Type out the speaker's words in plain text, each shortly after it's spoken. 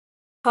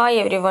Hi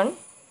everyone,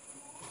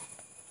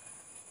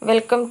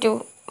 welcome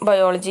to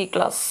biology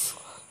class.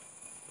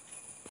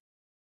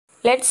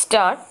 Let's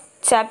start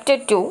chapter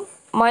 2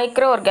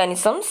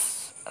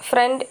 Microorganisms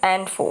Friend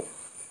and Foe.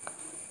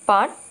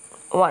 Part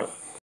 1.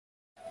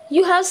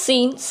 You have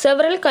seen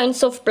several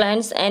kinds of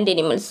plants and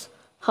animals.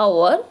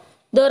 However,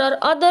 there are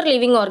other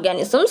living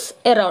organisms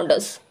around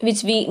us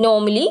which we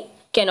normally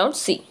cannot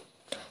see.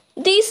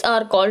 These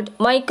are called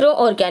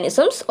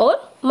microorganisms or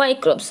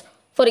microbes.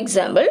 For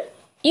example,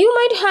 you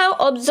might have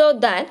observed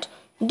that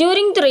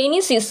during the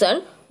rainy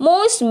season,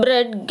 moist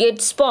bread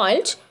gets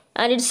spoiled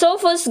and its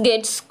surface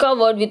gets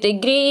covered with a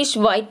greyish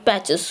white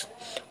patches.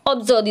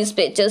 Observe these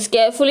patches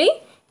carefully.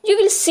 You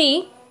will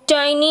see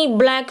tiny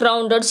black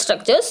rounded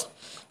structures.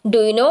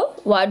 Do you know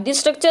what these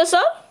structures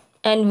are?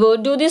 And where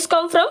do these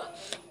come from?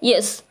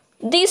 Yes,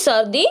 these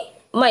are the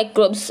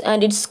microbes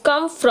and it's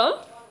come from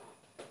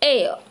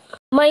air.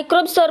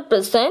 Microbes are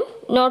present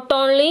not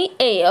only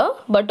air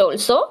but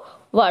also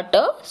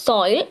water,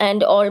 soil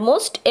and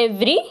almost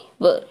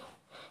everywhere.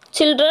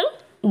 Children,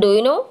 do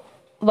you know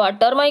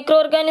what are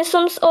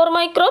microorganisms or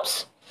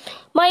microbes?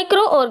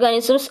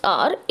 Microorganisms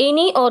are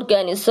any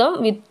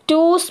organism with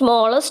two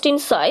smallest in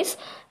size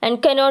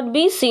and cannot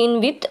be seen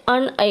with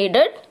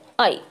unaided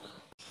eye.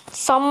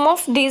 Some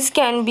of these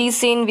can be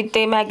seen with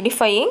a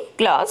magnifying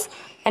glass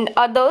and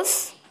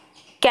others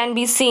can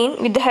be seen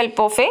with the help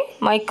of a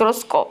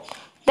microscope.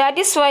 That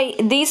is why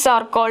these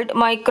are called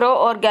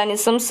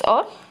microorganisms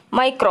or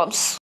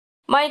microbes.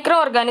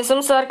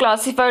 Microorganisms are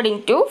classified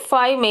into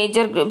 5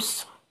 major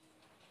groups.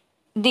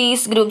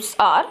 These groups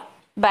are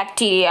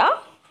bacteria,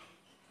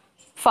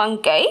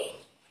 fungi,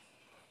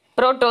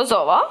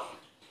 protozoa,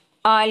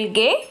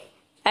 algae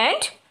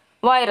and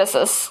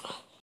viruses.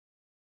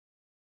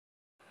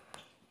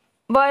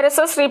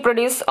 Viruses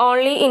reproduce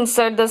only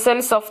inside the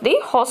cells of the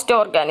host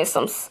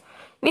organisms,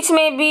 which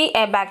may be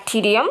a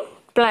bacterium,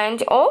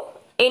 plant or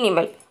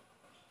animal.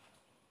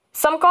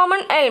 Some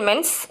common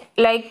ailments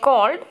like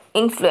cold,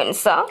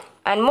 influenza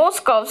and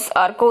most coughs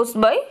are caused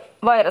by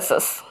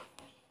viruses.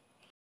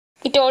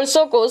 It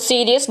also causes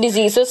serious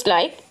diseases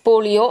like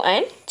polio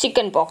and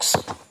chickenpox.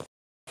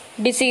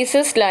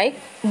 Diseases like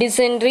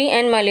dysentery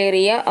and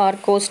malaria are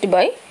caused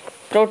by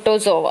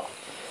protozoa.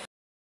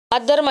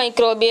 Other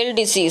microbial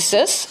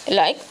diseases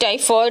like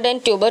typhoid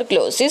and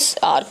tuberculosis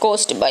are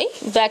caused by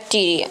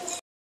bacteria.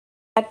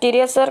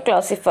 Bacteria are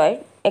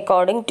classified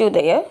according to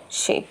their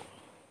shape.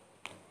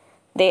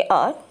 They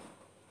are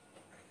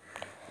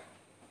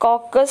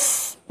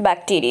coccus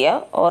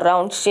bacteria or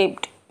round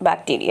shaped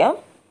bacteria,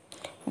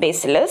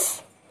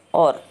 bacillus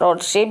or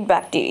rod shaped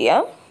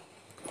bacteria,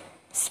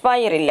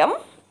 spirillum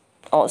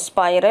or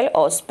spiral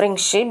or spring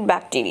shaped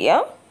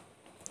bacteria,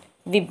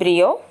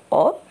 vibrio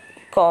or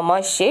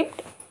comma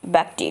shaped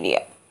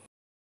bacteria.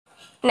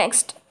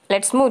 Next,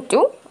 let's move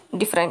to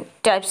different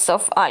types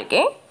of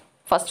algae.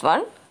 First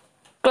one,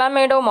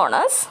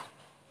 Chlamydomonas,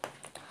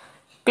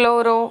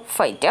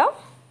 Chlorophyta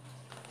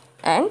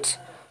and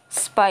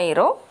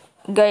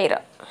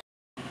Spirogyra.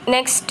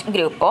 Next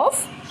group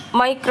of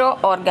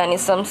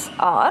microorganisms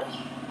are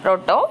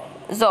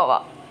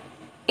protozoa.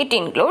 It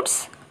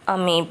includes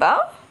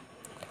amoeba,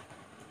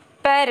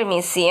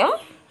 paramecium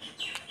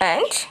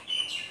and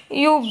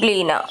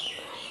euglena.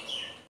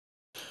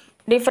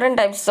 Different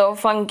types of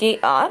fungi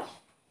are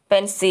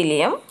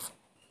penicillium,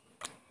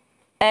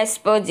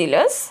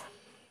 aspergillus,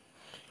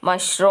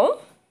 mushroom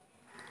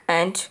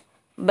and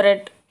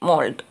bread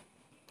mold.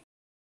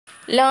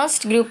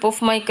 Last group of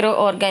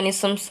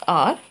microorganisms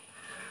are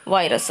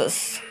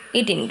viruses.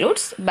 It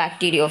includes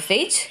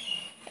bacteriophage,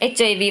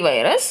 HIV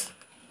virus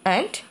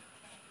and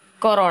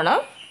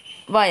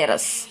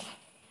coronavirus.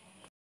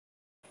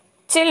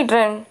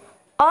 Children,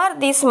 are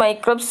these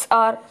microbes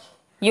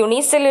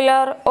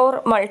unicellular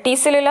or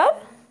multicellular?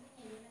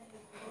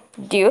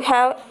 Do you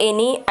have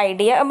any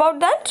idea about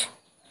that?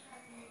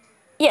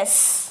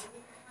 Yes,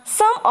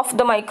 some of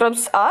the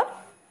microbes are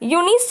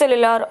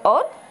unicellular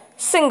or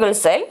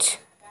single-celled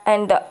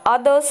and the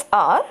others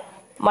are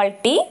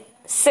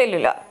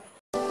multicellular.